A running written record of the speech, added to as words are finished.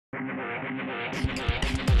Hi,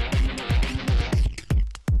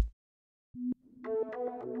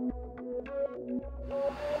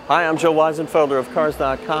 I'm Joe Wiesenfelder of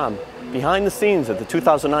Cars.com. Behind the scenes at the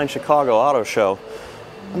 2009 Chicago Auto Show,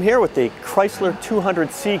 I'm here with the Chrysler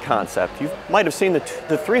 200C concept. You might have seen the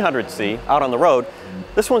 300C out on the road.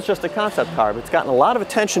 This one's just a concept car, but it's gotten a lot of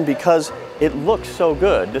attention because it looks so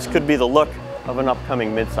good. This could be the look of an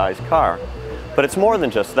upcoming mid-size car. But it's more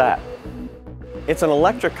than just that. It's an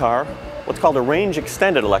electric car, what's called a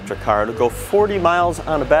range-extended electric car. It'll go 40 miles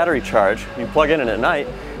on a battery charge. You plug it in at night,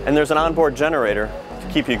 and there's an onboard generator to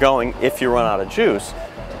keep you going if you run out of juice.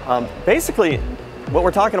 Basically, what we're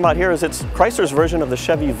talking about here is it's Chrysler's version of the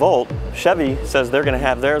Chevy Volt. Chevy says they're going to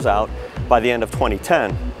have theirs out by the end of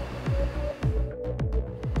 2010.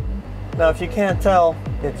 Now, if you can't tell,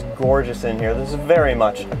 it's gorgeous in here. This is very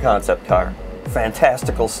much a concept car.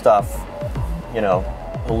 Fantastical stuff, you know,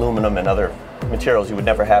 aluminum and other materials you would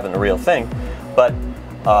never have in the real thing. But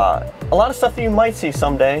a lot of stuff that you might see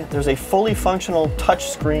someday. There's a fully functional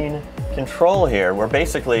touchscreen control here where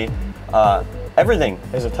basically everything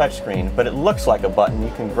is a touchscreen, but it looks like a button.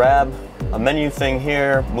 You can grab a menu thing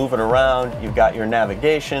here, move it around. You've got your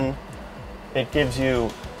navigation. It gives you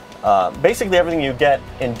basically everything you get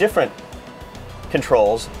in different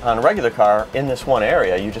controls on a regular car in this one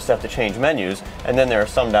area. You just have to change menus, and then there are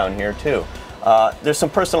some down here too. There's some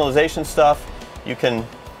personalization stuff. You can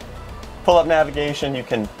pull up navigation, you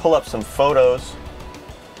can pull up some photos.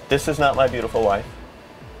 This is not my beautiful wife.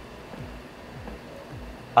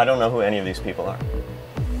 I don't know who any of these people are.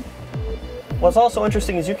 What's also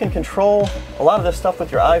interesting is you can control a lot of this stuff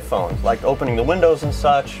with your iPhones, like opening the windows and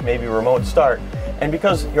such, maybe remote start. And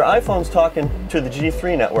because your iPhone's talking to the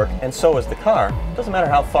G3 network, and so is the car, it doesn't matter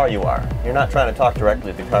how far you are. You're not trying to talk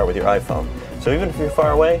directly to the car with your iPhone. So even if you're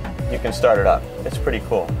far away, you can start it up. It's pretty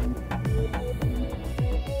cool.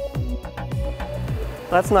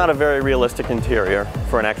 That's not a very realistic interior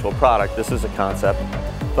for an actual product. This is a concept.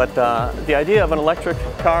 But the idea of an electric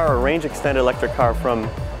car or range-extended electric car from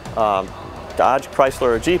Dodge, Chrysler,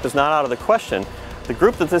 or Jeep is not out of the question. The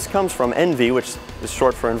group that this comes from, ENVI, which is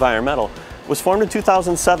short for environmental, was formed in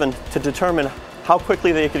 2007 to determine how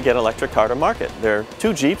quickly they could get an electric car to market. There are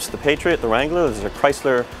two Jeeps, the Patriot, the Wrangler. There's a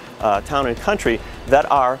Chrysler Town and Country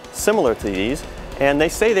that are similar to these, and they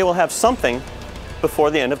say they will have something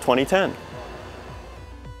before the end of 2010.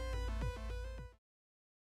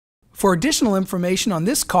 For additional information on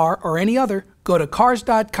this car or any other, go to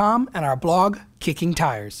Cars.com and our blog, Kicking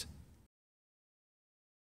Tires.